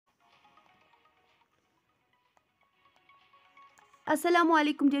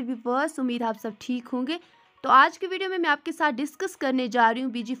अस्सलामुअलैकुम dear viewers, उम्मीद आप सब ठीक होंगे। तो आज के वीडियो में मैं आपके साथ डिस्कस करने जा रही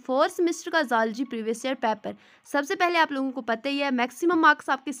हूँ बीजी 4th सेमेस्टर का zoology प्रीवियस ईयर पेपर। सबसे पहले आप लोगों को पता ही है मैक्सिमम मार्क्स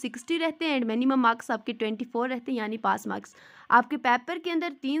आपके 60 रहते हैं एंड मिनिमम मार्क्स आपके 24 रहते हैं, यानी पास मार्क्स। आपके पेपर के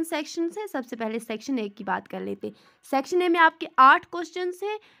अंदर 3 सेक्शंस हैं। सबसे पहले सेक्शन ए की बात कर लेते हैं। सेक्शन ए में आपके 8 क्वेश्चन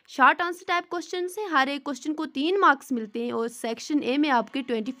हैं, शॉर्ट आंसर टाइप क्वेश्चन हैं। हर एक क्वेश्चन को 3 मार्क्स मिलते हैं और सेक्शन ए में आपके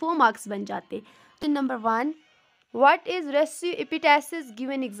 24 मार्क्स बन जाते हैं। Question number 1, what is resu-epitasis? Give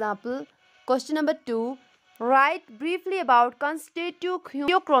an example. Question number 2, write briefly about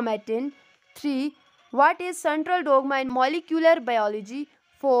constitutive chromatin. 3, what is central dogma in molecular biology?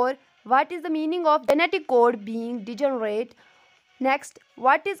 4, what is the meaning of genetic code being degenerate? Next,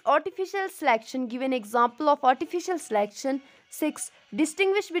 what is artificial selection? Give an example of artificial selection. 6,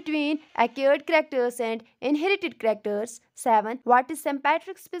 distinguish between acquired characters and inherited characters. 7, what is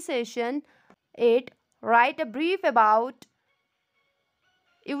sympatric speciation? 8, write a brief about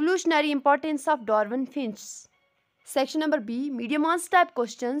evolutionary importance of Darwin finch. Section number B, medium answer type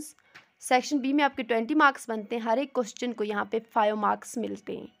questions. Section B में आपके 20 marks बनते हैं। हर एक question को यहाँ पे 5 marks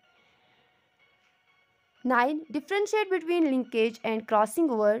मिलते हैं। 9, differentiate between linkage and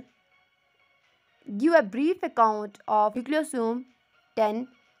crossing over. Give a brief account of nucleosome. 10,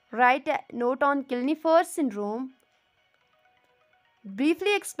 right a note on किल्निफर्स syndrome.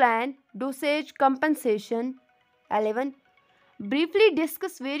 Briefly explain dosage compensation. 11, briefly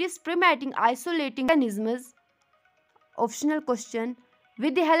discuss various primating isolating mechanisms. Optional question.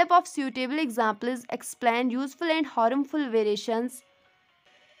 With the help of suitable examples, explain useful and harmful variations.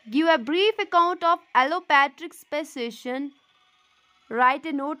 Give a brief account of allopatric speciation. Write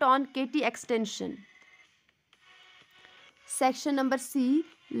a note on KT extension. Section number C,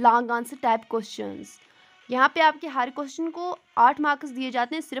 long answer type questions. यहाँ पे आपके हर question को 8 marks दिए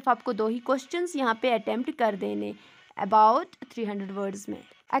जाते हैं। सिर्फ आपको 2 ही questions यहाँ पे अटेम्प्ट कर देने अबाउट 300 वर्ड्स में।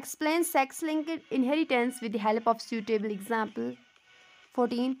 Explain sex linked inheritance with the help of suitable example.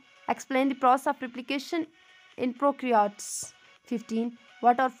 14, explain the process of replication in prokaryotes. 15,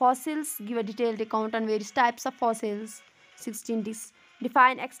 what are fossils? Give a detailed account on various types of fossils. 16,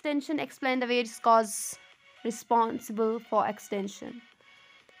 define extension, explain the various cause responsible for extension.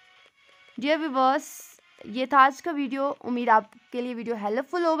 Dear viewers, ये था आज का video. उम्मीद आपके लिए video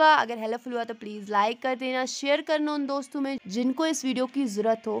helpful होगा। अगर helpful हुआ तो प्लीज़ लाइक कर देना, शेयर करना उन दोस्तों में जिनको इस वीडियो की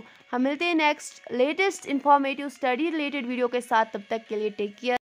ज़रूरत हो। हम मिलते हैं next latest informative study related video के साथ। तब तक के लिए टेक केयर।